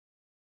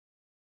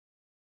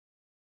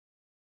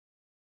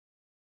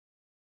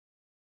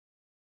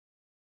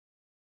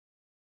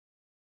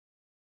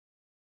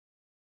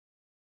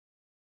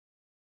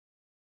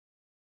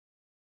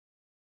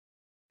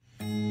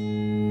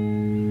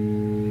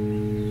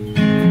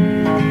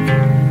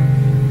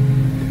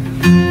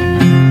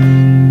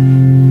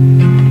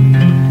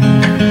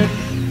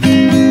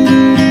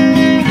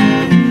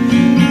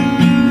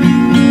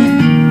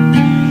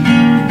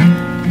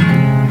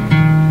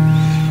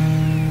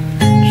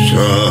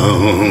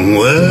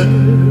somewhere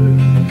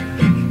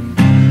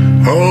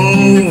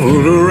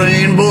over the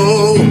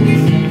rainbow,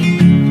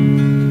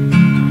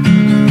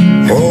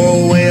 all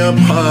way up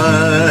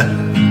high.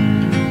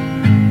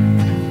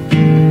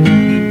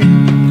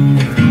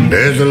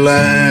 There's a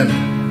land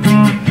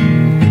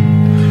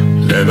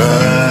that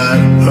I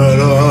heard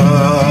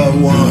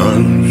of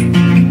once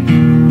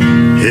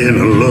in a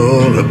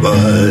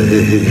lullaby.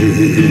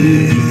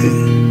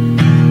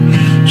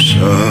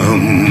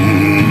 Somewhere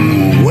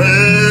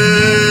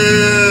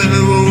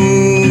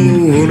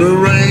over the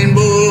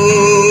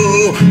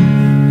rainbow,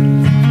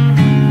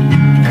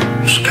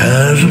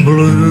 skies are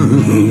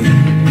blue,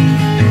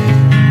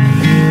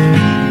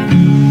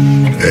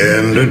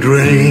 and the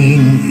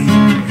dream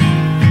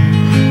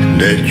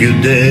that you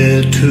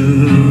dare to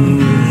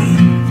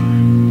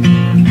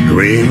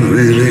dream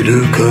really do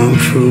come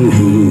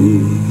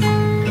true.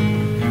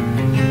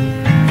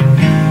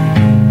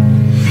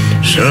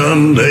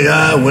 Someday I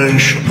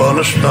wish upon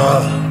a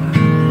star,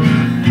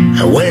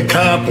 I wake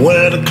up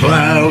where the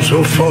clouds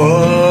are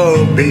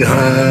far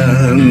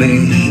behind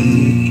me.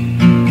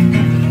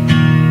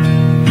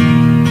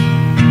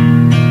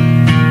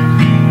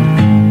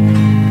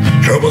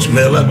 Troubles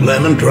smell like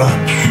lemon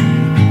drops,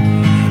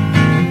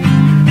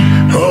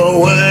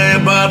 way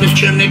above the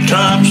chimney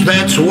tops.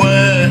 That's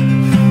where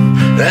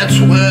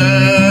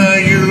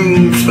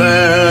you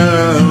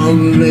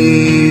found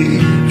me.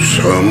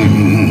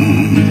 Somewhere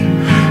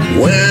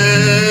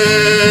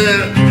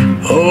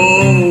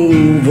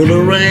over the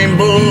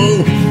rainbow,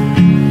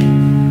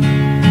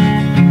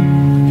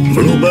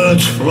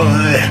 bluebirds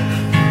fly,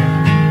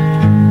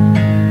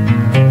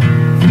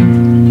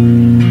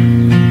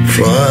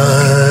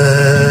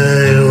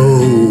 fly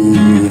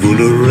over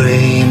the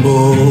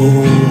rainbow.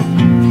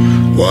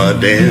 Why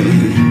then,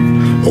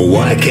 or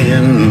why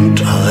can't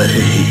I?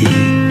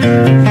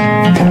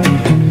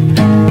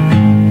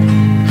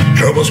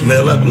 Trouble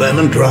smell like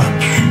lemon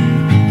drops,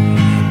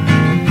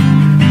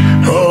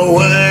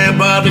 way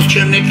above the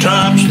chimney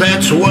tops.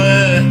 That's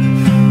where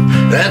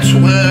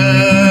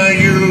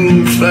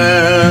you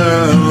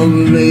found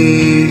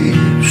me.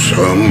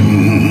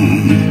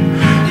 Somewhere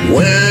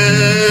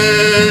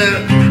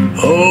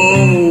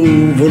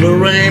over the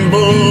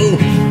rainbow,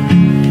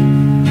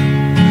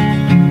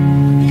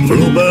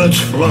 bluebirds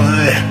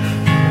fly,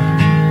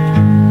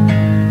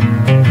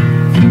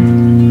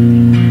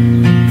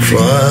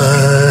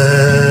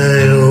 fly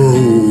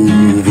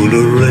over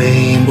the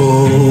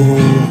rainbow.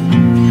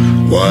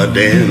 Why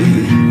then,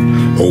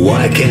 or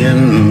why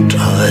can't I?